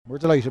We're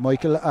delighted,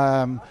 Michael.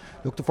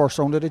 Look, the first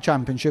round of the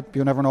championship,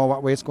 you never know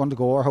what way it's going to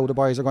go or how the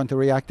boys are going to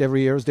react.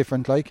 Every year is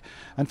different, like.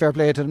 And fair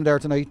play to them there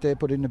tonight. They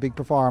put in a big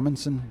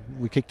performance and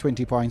we kicked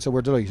 20 points, so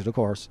we're delighted, of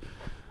course.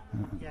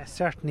 Yeah,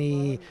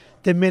 certainly.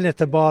 The minute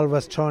the ball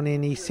was thrown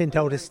in, he sent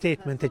out a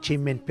statement that he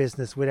meant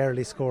business with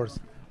early scores.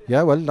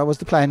 Yeah, well, that was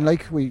the plan.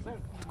 Like, we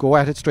go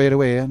at it straight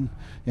away, and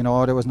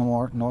there was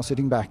no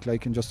sitting back,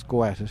 like, and just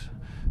go at it.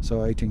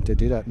 So I think they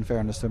did that, in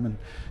fairness to them, and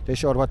they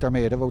showed what they're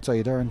made of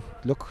outside there. And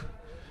look,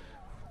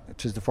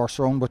 it is the first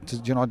round, but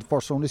the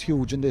first round is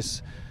huge in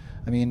this.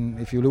 I mean,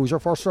 if you lose your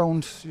first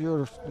round,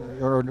 you're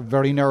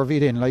very nervy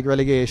then, like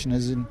relegation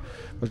is.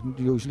 But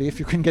usually, if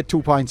you can get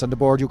 2 points on the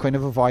board, you kind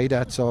of avoid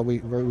that. So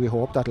we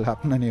hope that'll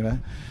happen anyway.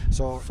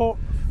 So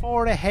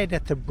four ahead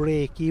at the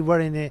break, you were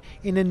in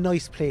a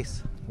nice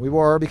place. We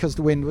were, because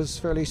the wind was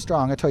fairly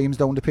strong at times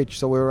down the pitch.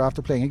 So we were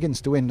after playing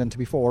against the wind, and to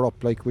be 4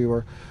 up, like we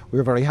were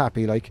very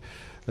happy. Like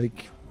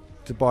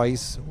the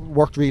boys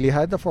worked really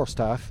hard the first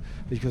half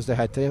because they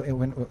had to,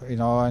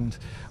 and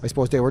I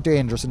suppose they were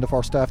dangerous in the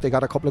first half. They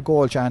got a couple of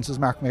goal chances.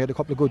 Mark made a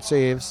couple of good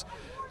saves.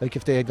 Like,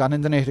 if they had gone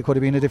in the net, it could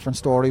have been a different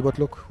story. But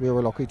look, we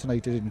were lucky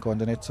tonight they didn't go in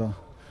the net. So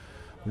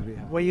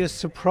were you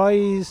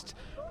surprised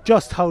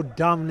just how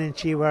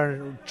dominant you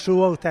were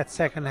throughout that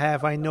second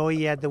half? I know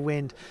you had the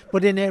wind,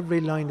 but in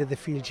every line of the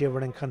field you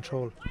were in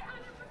control.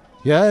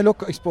 Yeah,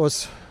 look, I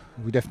suppose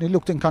we definitely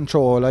looked in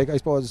control. Like, I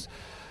suppose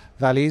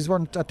Valleys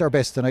weren't at their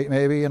best tonight,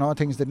 maybe,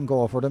 things didn't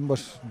go for them,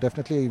 but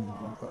definitely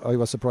I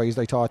was surprised.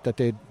 I thought that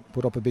they'd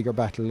put up a bigger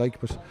battle, like,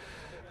 but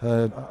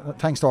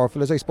thanks to our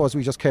fellas, I suppose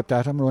we just kept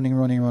at them,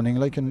 running,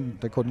 like,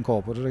 and they couldn't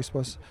cope with it, I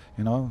suppose.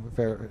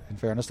 In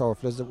fairness to our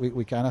fellas,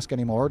 we can't ask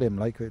any more of them,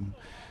 like,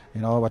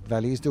 what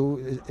Valleys do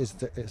is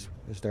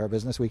their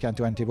business. We can't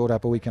do anything about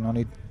that, but we can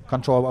only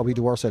control what we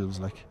do ourselves,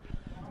 like.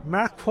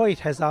 Mark White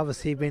has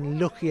obviously been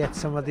looking at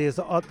some of those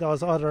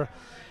other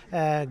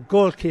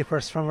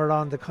goalkeepers from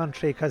around the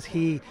country, because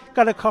he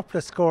got a couple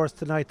of scores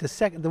tonight.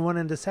 The one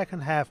in the second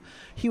half,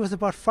 he was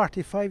about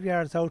 45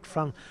 yards out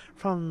from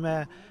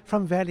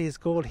Valley's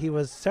goal. He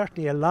was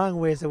certainly a long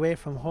ways away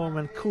from home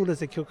and cool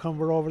as a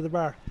cucumber over the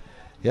bar.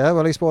 Yeah,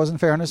 well, I suppose in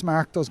fairness,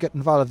 Mark does get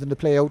involved in the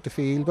play out the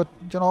field, but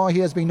he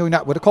has been doing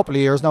that with a couple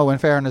of years now, in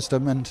fairness to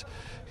him, and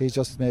he's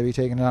just maybe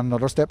taking it on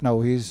another step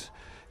now. He's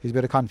a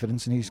bit of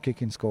confidence and he's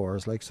kicking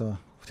scores, like, so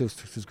it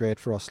was great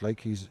for us. Like,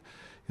 he's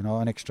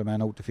an extra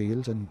man out the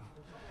field, and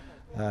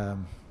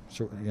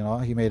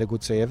he made a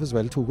good save as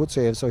well, 2 good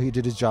saves, so he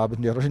did his job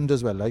in the other end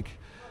as well, like,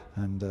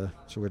 and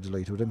so we're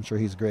delighted with him. Sure,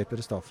 he's a great bit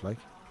of stuff, like.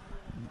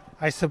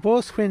 I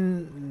suppose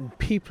when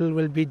people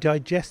will be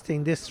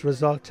digesting this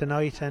result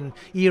tonight, and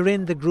you're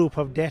in the group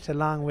of death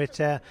along with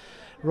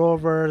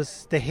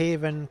Rovers, The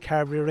Haven,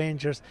 Carbery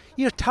Rangers,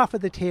 you're top of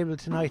the table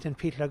tonight, and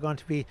people are going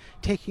to be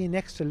taking an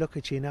extra look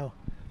at you now.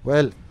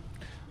 Well,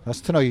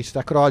 that's tonight.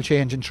 That could all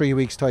change in 3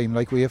 weeks' time.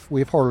 Like, we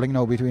have hurling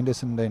now between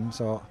this and then,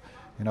 so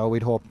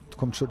we'd hope to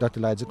come through that the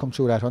lads will come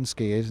through that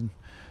unscathed,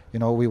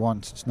 and we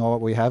want to know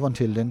what we have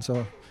until then.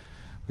 So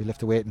we'll have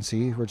to wait and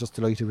see. We're just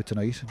delighted with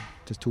tonight.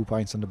 There's 2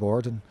 points on the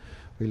board, and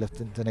we'll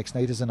have the next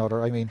night is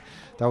another. I mean,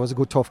 that was a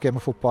good tough game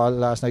of football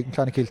last night in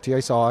Clonakilty. I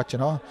saw it,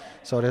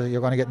 So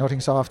you're going to get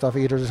nothing soft off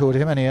either of the two of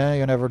them, anyway.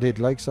 You never did,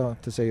 like, so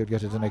to say you'd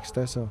get it the next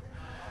day. So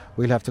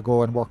we'll have to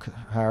go and work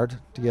hard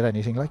to get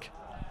anything, like.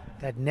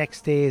 That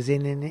next day is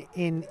in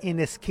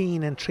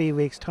Iskeen in 3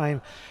 weeks'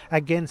 time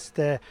against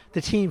the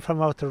team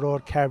from out the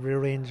road,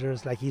 Carbery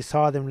Rangers. Like, you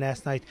saw them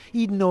last night.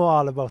 You'd know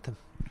all about them.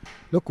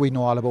 Look, we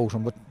know all about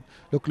them, but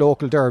look,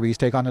 local derbies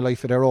take on a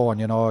life of their own.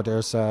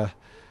 There's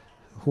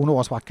who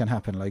knows what can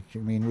happen. Like, I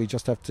mean, we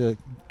just have to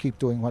keep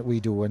doing what we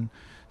do and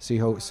see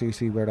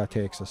where that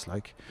takes us.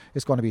 Like,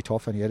 it's going to be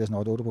tough, and there's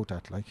no doubt about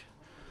that. Like,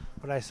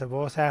 but I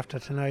suppose after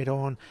tonight,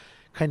 Eoin,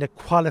 kind of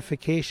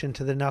qualification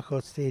to the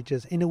knockout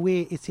stages, in a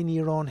way it's in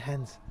your own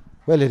hands.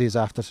 Well, it is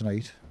after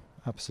tonight,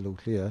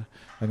 absolutely, yeah.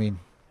 I mean,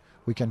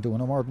 we can do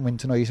no more than win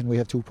tonight, and we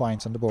have 2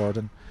 points on the board,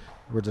 and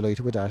we're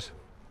delighted with that.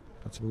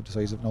 That's about the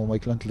size of now,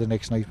 Michael, until the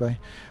next night.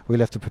 We'll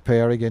have to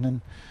prepare again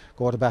and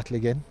go to battle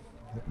again.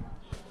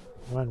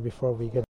 Before we get